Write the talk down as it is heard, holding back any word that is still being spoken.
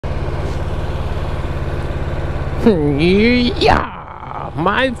Yeah,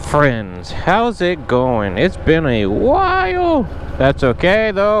 my friends, how's it going? It's been a while. That's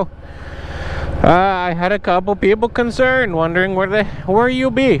okay though. I had a couple people concerned, wondering where you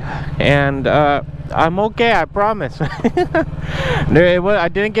be, and I'm okay. I promise. I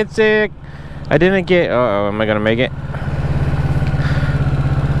didn't get sick. I didn't get. Oh, am I gonna make it?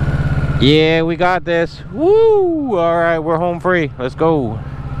 Yeah, we got this. Woo! All right, we're home free. Let's go. All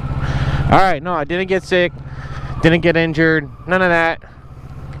right, no, I didn't get sick. Didn't get injured. None of that.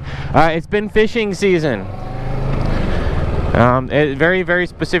 It's been fishing season. It very, very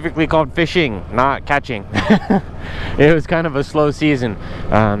specifically called fishing, not catching. It was kind of a slow season.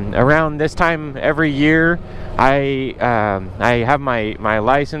 Around this time every year, I have my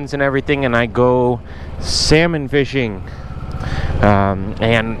license and everything, and I go salmon fishing.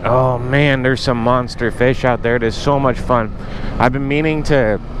 And oh man, there's some monster fish out there. It is so much fun. I've been meaning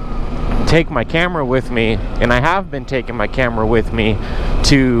to take my camera with me, and I have been taking my camera with me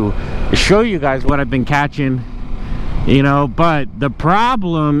to show you guys what I've been catching, you know, but the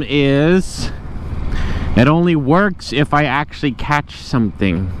problem is it only works if I actually catch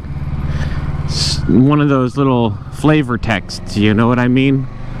something. It's one of those little flavor texts, you know what I mean?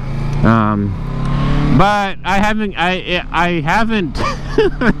 But I haven't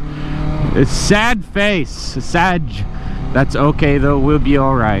sad face, Sag. That's okay though, we'll be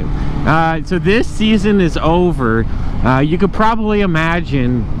all right. So this season is over. You could probably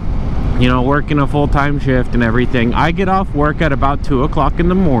imagine, you know, working a full-time shift and everything. I get off work at about 2 o'clock in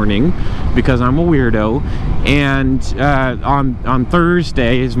the morning because I'm a weirdo, and on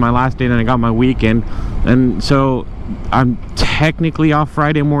Thursday is my last day, and I got my weekend, and so I'm technically off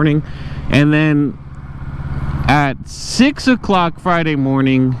Friday morning, and then at 6 o'clock Friday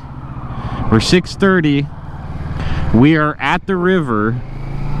morning or 6:30 we are at the river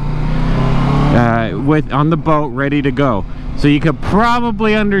on the boat ready to go. So you could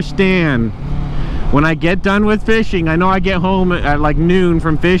probably understand when I get done with fishing. I know I get home at like noon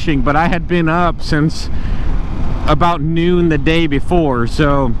from fishing, but I had been up since about noon the day before,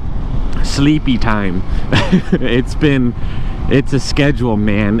 so sleepy time. It's a schedule,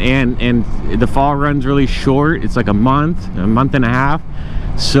 man, and the fall run's really short. It's like a month and a half,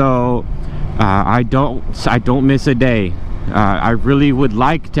 so I don't miss a day. I really would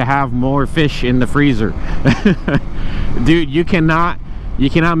like to have more fish in the freezer. Dude, you cannot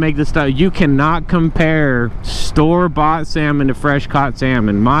make this stuff. You cannot compare store-bought salmon to fresh caught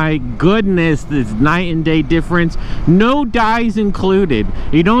salmon. My goodness, this night and day difference. No dyes included.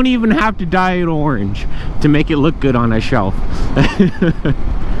 You don't even have to dye it orange to make it look good on a shelf.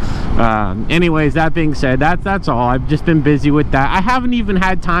 Anyways, that being said, that's all. I've just been busy with that. I haven't even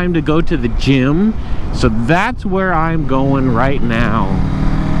had time to go to the gym, so that's where I'm going right now,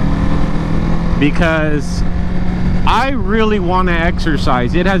 because I really want to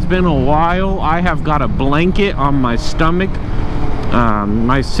exercise. It has been a while. I have got a blanket on my stomach.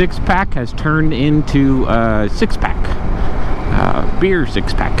 My six-pack has turned into a six-pack, beer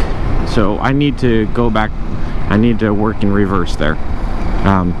six-pack. So I need to go back. I need to work in reverse there.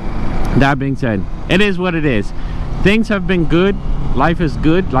 That being said, it is what it is. Things have been good. Life is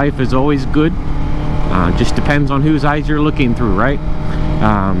good. Life is always good. Just depends on whose eyes you're looking through, right?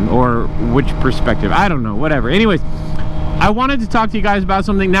 Or which perspective. I don't know, whatever. Anyways, I wanted to talk to you guys about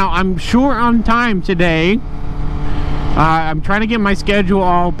something. Now, I'm short on time today. I'm trying to get my schedule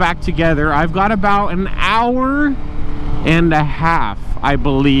all back together. I've got about an hour and a half, I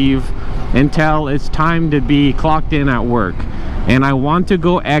believe, until it's time to be clocked in at work. And I want to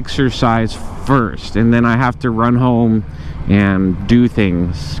go exercise first, and then I have to run home and do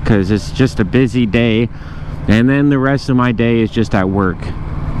things, because it's just a busy day, and then the rest of my day is just at work.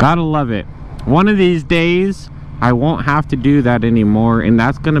 Gotta love it. One of these days I won't have to do that anymore, and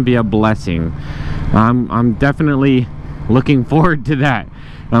that's gonna be a blessing. I'm definitely looking forward to that.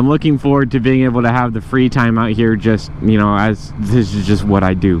 I'm looking forward to being able to have the free time out here, just, you know, as this is just what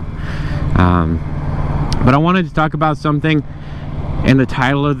I do. But I wanted to talk about something, and the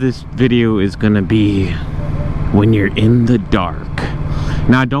title of this video is gonna be When You're in the Dark.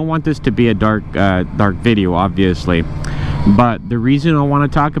 Now, I don't want this to be a dark video, obviously, but the reason I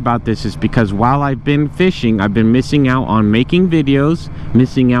want to talk about this is because while I've been fishing, I've been missing out on making videos,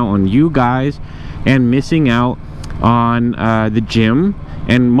 missing out on you guys, and missing out on the gym,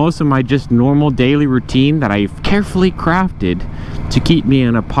 and most of my just normal daily routine that I've carefully crafted to keep me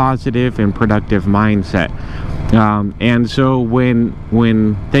in a positive and productive mindset. And so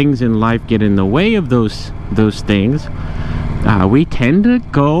when things in life get in the way of those things, we tend to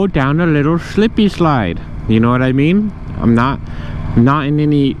go down a little slippy slide. You know what I mean? I'm not in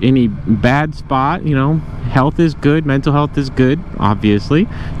any bad spot, you know. Health is good, mental health is good, obviously.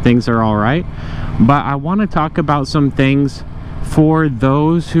 Things are all right. But I want to talk about some things for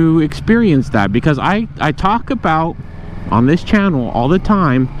those who experience that, because I talk about on this channel all the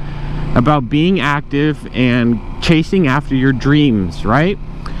time about being active and chasing after your dreams, right?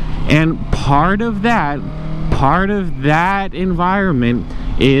 And part of that environment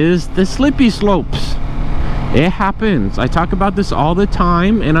is the slippy slopes. It happens. I talk about this all the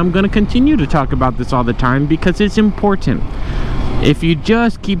time, and I'm going to continue to talk about this all the time because it's important. If you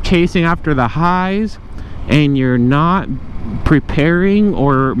just keep chasing after the highs and you're not preparing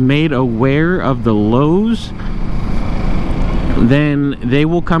or made aware of the lows, then they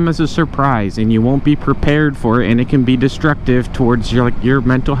will come as a surprise and you won't be prepared for it, and it can be destructive towards your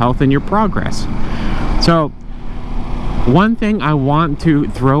mental health and your progress. So one thing I want to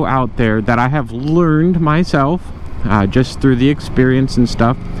throw out there that I have learned myself just through the experience and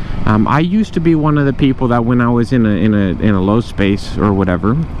stuff. I used to be one of the people that when I was in a low space or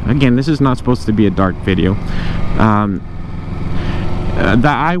whatever, again, this is not supposed to be a dark video, that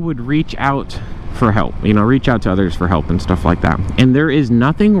I would reach out for help, reach out to others for help and stuff like that. And there is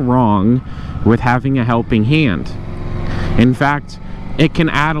nothing wrong with having a helping hand. In fact, it can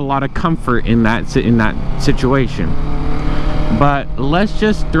add a lot of comfort in that situation. But let's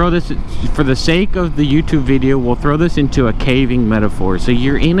just throw this, for the sake of the YouTube video, we'll throw this into a caving metaphor. So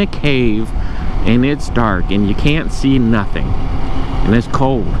you're in a cave and it's dark and you can't see nothing, and it's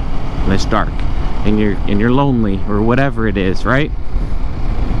cold and it's dark and you're lonely or whatever it is, right?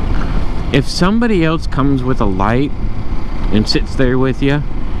 If somebody else comes with a light and sits there with you,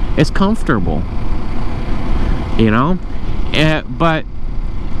 it's comfortable, but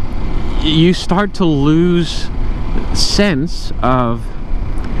you start to lose sense of,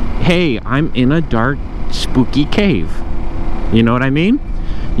 hey, I'm in a dark, spooky cave. You know what I mean?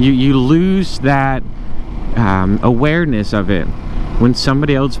 You lose that awareness of it when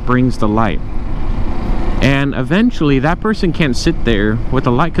somebody else brings the light. And eventually that person can't sit there with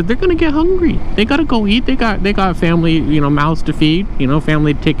a light because they're gonna get hungry. They gotta go eat. They got family, mouths to feed,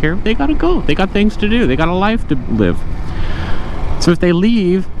 family to take care of. They gotta go. They got things to do. They got a life to live. So if they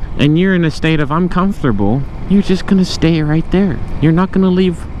leave and you're in a state of uncomfortable, you're just gonna stay right there. You're not gonna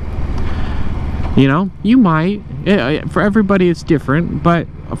leave. You might. For everybody it's different, but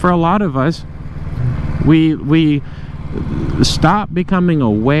for a lot of us, we stop becoming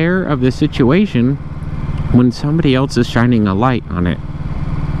aware of the situation when somebody else is shining a light on it.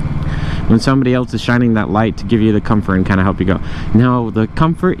 When somebody else is shining that light to give you the comfort and kind of help you go. Now, the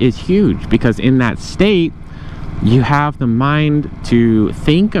comfort is huge because in that state, you have the mind to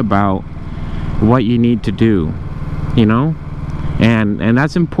think about what you need to do, and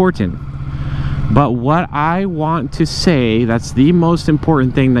that's important. But what I want to say, that's the most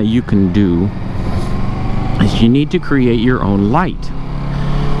important thing that you can do, is you need to create your own light.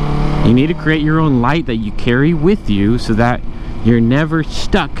 You need to create your own light that you carry with you so that you're never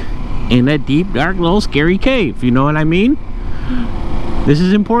stuck in a deep, dark, little scary cave. You know what I mean? This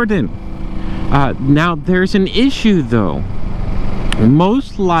is important. Now, there's an issue though.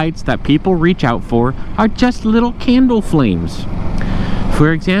 Most lights that people reach out for are just little candle flames.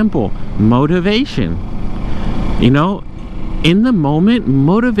 For example, motivation. In the moment,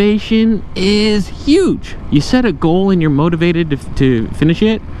 motivation is huge. You set a goal and you're motivated to finish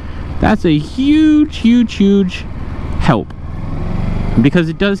it. That's a huge, huge, huge help, because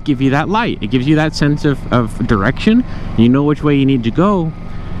it does give you that light. It gives you that sense of direction. You know which way you need to go,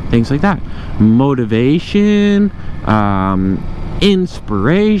 things like that. Motivation,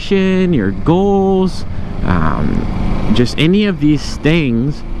 inspiration, your goals, just any of these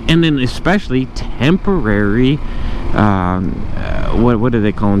things. And then especially temporary, what do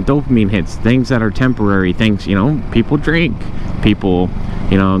they call them? Dopamine hits, things that are temporary things. People drink, people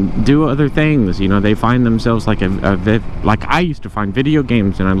do other things. They find themselves like like I used to find video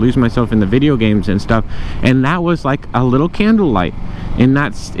games, and I lose myself in the video games and stuff, and that was like a little candlelight. In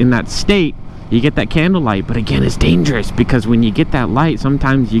that state, you get that candlelight, but again, it's dangerous because when you get that light,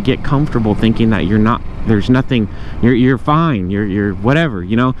 sometimes you get comfortable thinking that there's nothing, you're fine, you're whatever,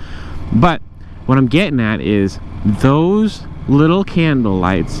 But what I'm getting at is those little candle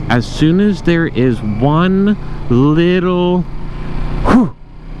lights, as soon as there is one little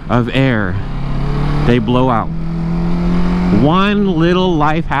of air, they blow out. One little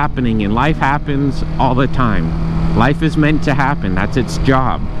life happening, and life happens all the time. Life is meant to happen. That's its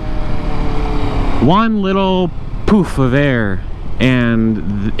job. One little poof of air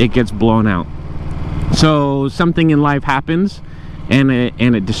and it gets blown out. So something in life happens and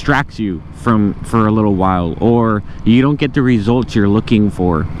it distracts you for a little while, or you don't get the results you're looking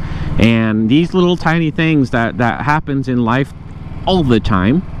for, And these little tiny things that happens in life all the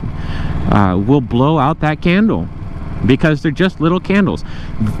time will blow out that candle, because they're just little candles.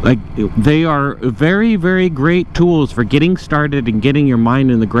 Like, they are very, very great tools for getting started and getting your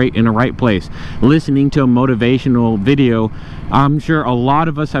mind in the right place. Listening to a motivational video, I'm sure a lot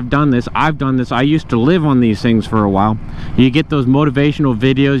of us have done this. I've done this. I used to live on these things for a while. You get those motivational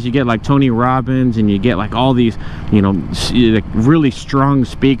videos, you get like Tony Robbins, and you get like all these, you know, like really strong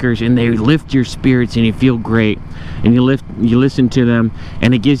speakers, and they lift your spirits and you feel great, and you listen to them,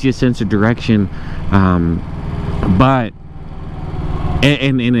 and it gives you a sense of direction. But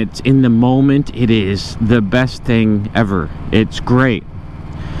and it's in the moment, it is the best thing ever. It's great.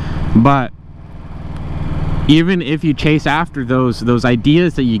 But even if you chase after those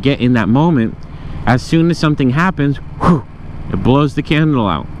ideas that you get in that moment, as soon as something happens, whew, it blows the candle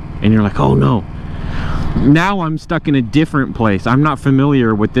out, and you're like, oh no, now I'm stuck in a different place. I'm not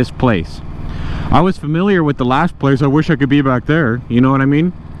familiar with this place. I was familiar with the last place. I wish I could be back there, you know what I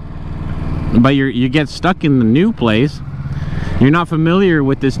mean? But you get stuck in the new place. You're not familiar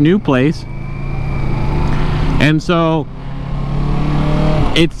with this new place, and so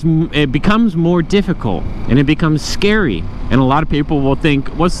it becomes more difficult, and it becomes scary. And a lot of people will think,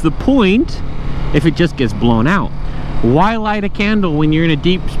 what's the point if it just gets blown out? Why light a candle when you're in a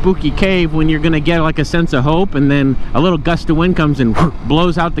deep spooky cave, when you're gonna get like a sense of hope, and then a little gust of wind comes and whoosh,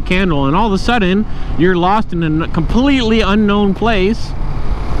 blows out the candle, and all of a sudden you're lost in a completely unknown place,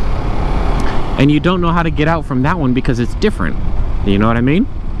 and you don't know how to get out from that one because it's different. You know what I mean?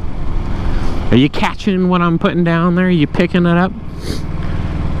 Are you catching what I'm putting down there? Are you picking it up?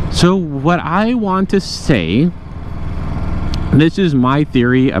 So what I want to say, this is my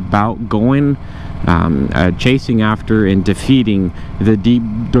theory about going chasing after and defeating the deep,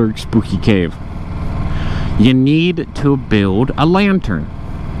 dark, spooky cave. You need to build a lantern.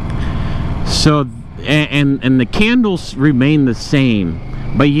 So and the candles remain the same,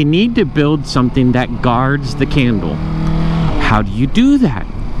 but you need to build something that guards the candle. How do you do that?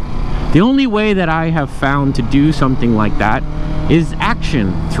 The only way that I have found to do something like that is action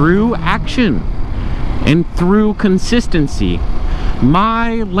and through consistency.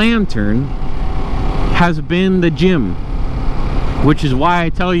 My lantern has been the gym, which is why I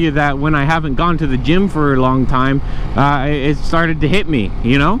tell you that when I haven't gone to the gym for a long time, it started to hit me,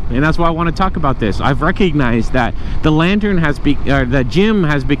 you know, and that's why I want to talk about this. I've recognized that the gym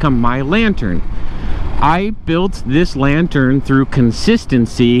has become my lantern. I built this lantern through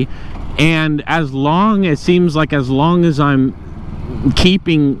consistency, and as long as I'm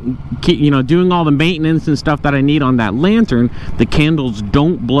doing all the maintenance and stuff that I need on that lantern, the candles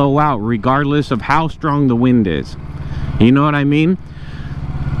don't blow out regardless of how strong the wind is. You know what I mean?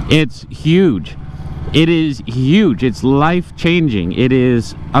 It's huge. It is huge. It's life-changing. It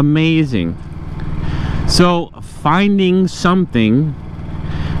is amazing. So finding something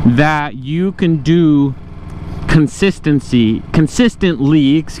that you can do consistently,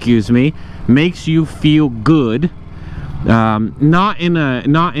 makes you feel good. Not in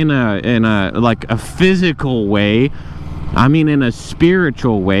a like a physical way. I mean in a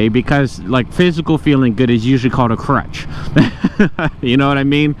spiritual way, because like physical feeling good is usually called a crutch. You know what I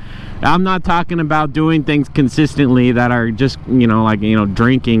mean? I'm not talking about doing things consistently that are just,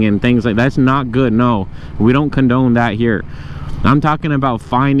 drinking and things like that. That's not good. No, we don't condone that here. I'm talking about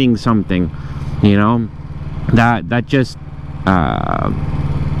finding something, that just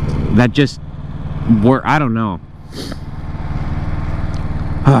work. I don't know.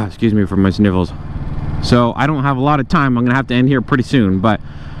 Excuse me for my sniffles. So I don't have a lot of time. I'm gonna have to end here pretty soon, but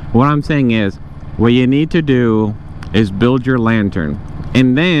what I'm saying is, what you need to do is build your lantern,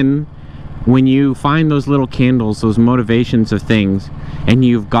 and then when you find those little candles, those motivations of things, and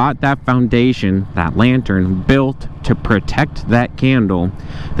you've got that foundation, that lantern built to protect that candle,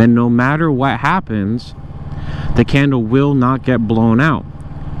 then no matter what happens, the candle will not get blown out.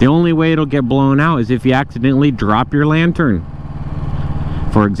 The only way it'll get blown out is if you accidentally drop your lantern.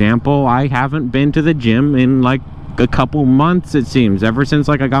 For example, I haven't been to the gym in like a couple months, it seems. Ever since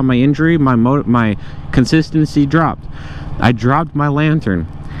like I got my injury, my consistency dropped. I dropped my lantern,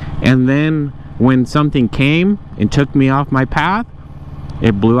 and then when something came and took me off my path,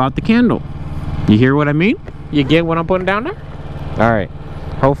 it blew out the candle. You hear what I mean? You get what I'm putting down there? All right.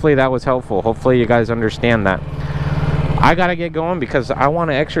 Hopefully that was helpful. Hopefully you guys understand that. I gotta get going because I want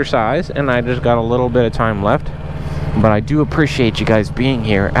to exercise, and I just got a little bit of time left. But I do appreciate you guys being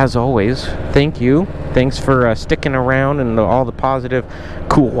here, as always. Thank you. Thanks for sticking around, and all the positive,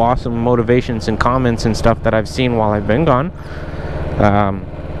 cool, awesome motivations and comments and stuff that I've seen while I've been gone.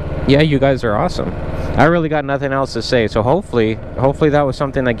 Yeah, you guys are awesome. I really got nothing else to say. So hopefully that was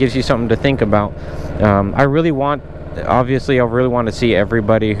something that gives you something to think about. Obviously I really want to see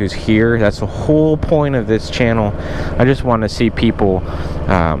everybody who's here. That's the whole point of this channel. I just want to see people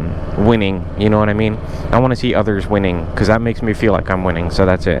winning, you know what I mean? I want to see others winning, because that makes me feel like I'm winning. So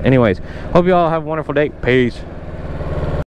that's it. Anyways, hope you all have a wonderful day. Peace.